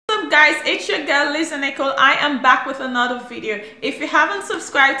Guys, it's your girl Lisa Nicole. I am back with another video. If you haven't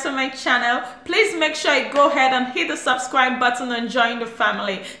subscribed to my channel, please make sure you go ahead and hit the subscribe button and join the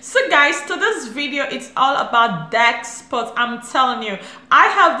family. So guys, to this video, it's all about dark spots. I'm telling you, I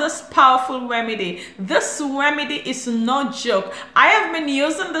have this powerful remedy. This remedy is no joke. I have been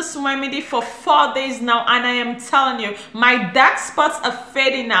using this remedy for 4 days now, and I am telling you, my dark spots are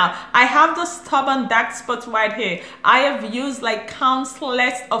fading now. I have the stubborn dark spots right here. I have used like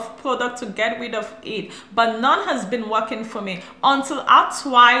countless of product to get rid of it, but none has been working for me until I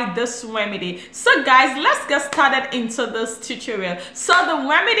tried this remedy. So guys, let's get started into this tutorial. So the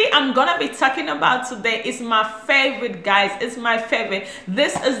remedy I'm gonna be talking about today is my favorite, guys. It's my favorite.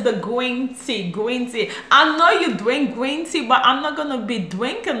 This is the green tea. I know you drink green tea, but I'm not gonna be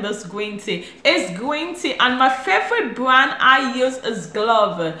drinking this green tea. It's green tea, and my favorite brand I use is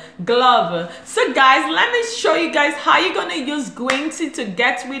Glover. So guys, let me show you guys how you're gonna use green tea to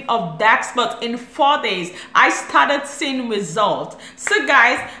get rid of dark spots in 4 days. I started seeing results. So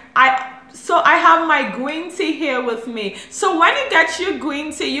guys, I have my green tea here with me. So when you get your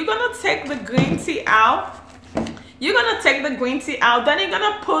green tea, you're gonna take the green tea out. You're gonna take the green tea out, then you're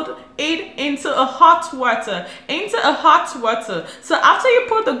gonna put it into a hot water. So after you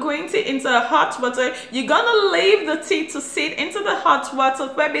put the green tea into a hot water, you're gonna leave the tea to sit into the hot water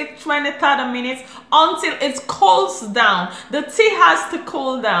for maybe 20-30 minutes until it cools down. The tea has to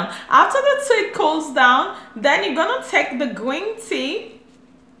cool down. After the tea cools down, then you're gonna take the green tea.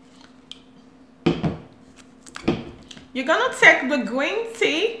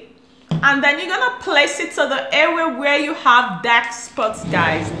 And then you're gonna place it to the area where you have dark spots,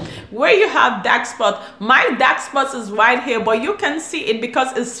 guys. Where you have dark spots. My dark spots is right here, but you can see it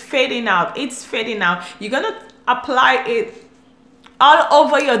because it's fading out. You're gonna apply it all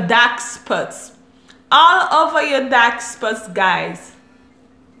over your dark spots. Guys.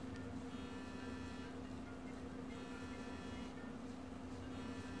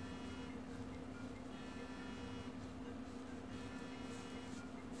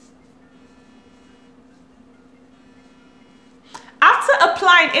 After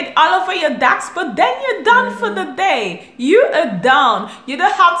applying it all over your dark spot, then you're done for the day. You are done. You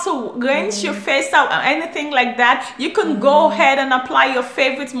don't have to rinse your face out or anything like that. You can go ahead and apply your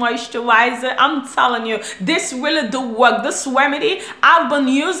favorite moisturizer. I'm telling you, this really do work. This remedy, I've been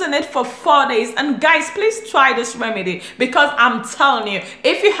using it for 4 days. And guys, please try this remedy, because I'm telling you,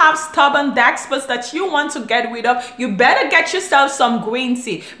 if you have stubborn dark spots that you want to get rid of, you better get yourself some green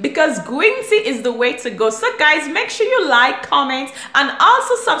tea, because green tea is the way to go. So guys, make sure you like, comment, and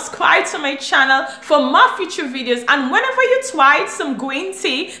also subscribe to my channel for more future videos. And whenever you try some green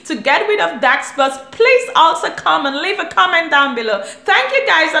tea to get rid of dark spots, please also come and leave a comment down below. Thank you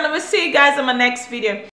guys, and I will see you guys in my next video.